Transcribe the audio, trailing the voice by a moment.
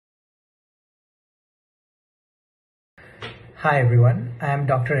Hi everyone, I am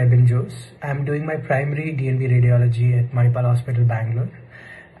Dr. Eben Jose. I am doing my primary Dnb Radiology at MANIPAL Hospital Bangalore,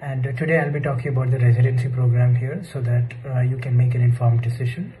 and today I'll be talking about the residency program here so that you can make an informed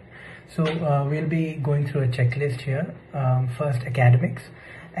decision. So we'll be going through a checklist here. First, academics.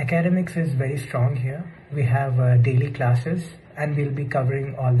 Academics is very strong here. We have daily classes and we'll be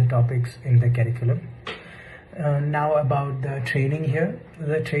covering all the topics in the curriculum. Now about the training here.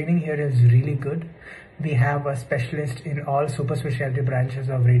 The training here is really good. We have a specialist in all super specialty branches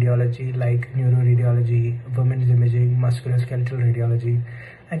of radiology like neuroradiology, women's imaging, musculoskeletal radiology,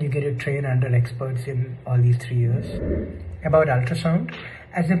 and you get to train under experts in all these 3 years. About ultrasound,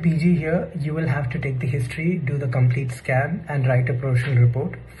 as a PG here, you will have to take the history, do the complete scan and write a professional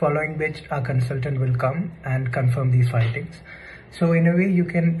report, following which our consultant will come and confirm these findings. So in a way, you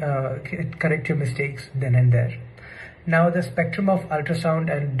can correct your mistakes then and there. Now the spectrum of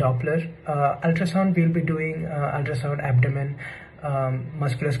ultrasound and Doppler. Ultrasound, we'll be doing ultrasound abdomen,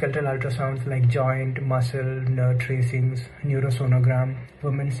 musculoskeletal ultrasounds like joint, muscle, nerve tracings, neurosonogram,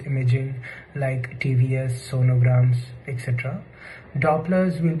 women's imaging like TVS, sonograms, etc.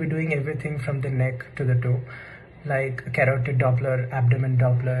 Dopplers, we'll be doing everything from the neck to the toe like carotid Doppler, abdomen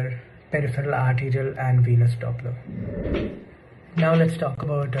Doppler, peripheral arterial and venous Doppler. Now let's talk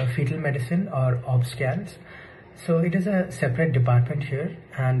about fetal medicine or OB scans. So it is a separate department here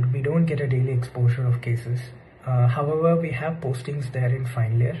and we don't get a daily exposure of cases. However, we have postings there in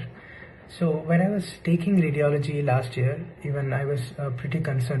final year. So when I was taking radiology last year, even I was pretty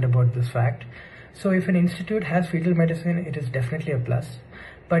concerned about this fact. So if an institute has fetal medicine, it is definitely a plus.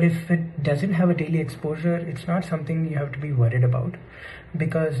 But if it doesn't have a daily exposure, it's not something you have to be worried about,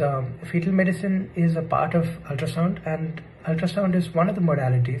 because fetal medicine is a part of ultrasound and ultrasound is one of the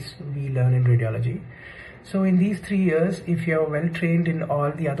modalities we learn in radiology. So in these 3 years, if you're well trained in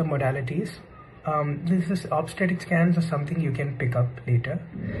all the other modalities, this is obstetric scans are something you can pick up later.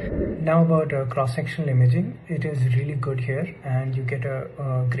 Now about cross-sectional imaging, it is really good here and you get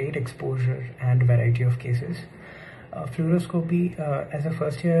a great exposure and variety of cases. Fluoroscopy, as a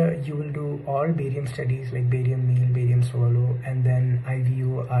first year, you will do all barium studies like barium meal, barium swallow, and then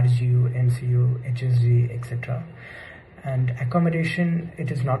IVU, RGU, MCU, HSG, etc. And accommodation, it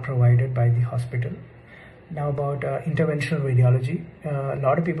is not provided by the hospital. Now about interventional radiology, a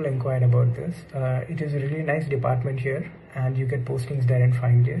lot of people inquired about this. It is a really nice department here and you get postings there in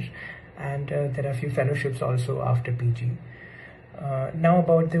final year, and there are a few fellowships also after PG. Now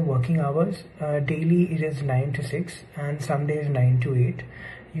about the working hours, daily it is 9 to 6 and some days 9 to 8.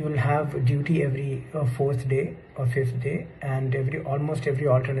 You will have duty every 4th day or 5th day, and almost every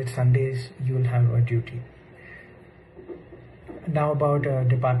alternate Sundays you will have a duty. Now about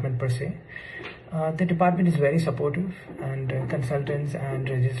department per se. The department is very supportive and consultants and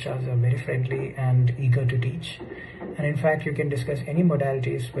registrars are very friendly and eager to teach. And in fact, you can discuss any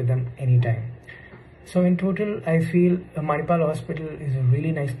modalities with them anytime. So in total, I feel Manipal Hospital is a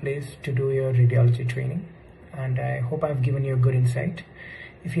really nice place to do your radiology training. And I hope I've given you a good insight.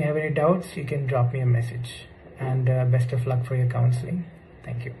 If you have any doubts, you can drop me a message. And best of luck for your counseling.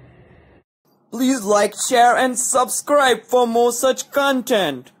 Thank you. Please like, share and subscribe for more such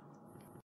content.